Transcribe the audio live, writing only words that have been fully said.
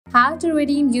How to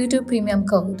redeem YouTube Premium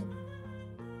code.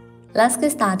 Let's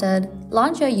get started.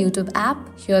 Launch your YouTube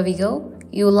app. Here we go.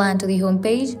 You will land to the home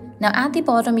page. Now at the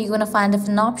bottom, you're going to find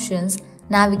different options.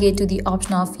 Navigate to the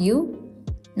option of View.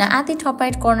 Now at the top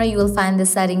right corner, you will find the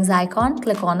settings icon.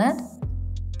 Click on it.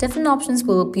 Different options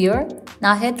will appear.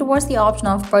 Now head towards the option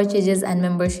of Purchases and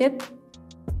Membership.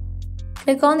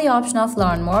 Click on the option of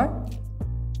Learn More.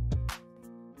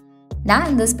 Now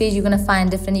in this page, you're going to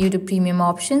find different YouTube Premium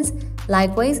options.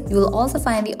 Likewise, you will also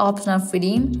find the option of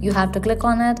Redeem. You have to click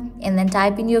on it and then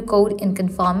type in your code and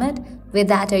confirm it. With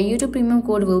that, your YouTube Premium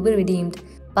code will be redeemed.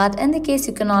 But in the case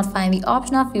you cannot find the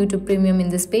option of YouTube Premium in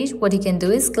this page, what you can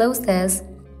do is close this.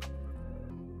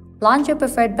 Launch your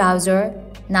preferred browser.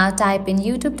 Now type in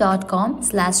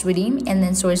youtube.com/redeem and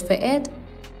then search for it.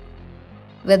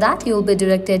 With that, you will be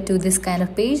directed to this kind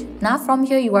of page. Now from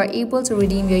here, you are able to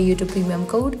redeem your YouTube Premium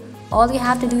code. All you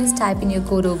have to do is type in your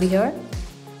code over here.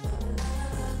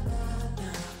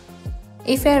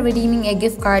 If you are redeeming a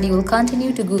gift card, you will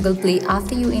continue to Google Play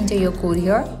after you enter your code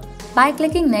here. By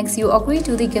clicking Next, you agree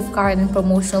to the gift card and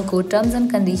promotional code terms and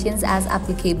conditions as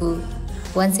applicable.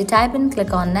 Once you type in,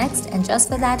 click on Next, and just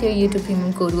for that, your YouTube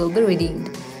Premium code will be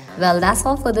redeemed. Well, that's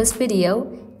all for this video.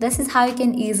 This is how you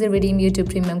can easily redeem YouTube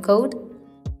Premium code.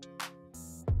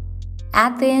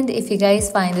 At the end, if you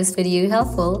guys find this video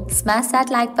helpful, smash that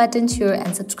like button, share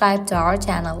and subscribe to our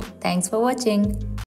channel. Thanks for watching.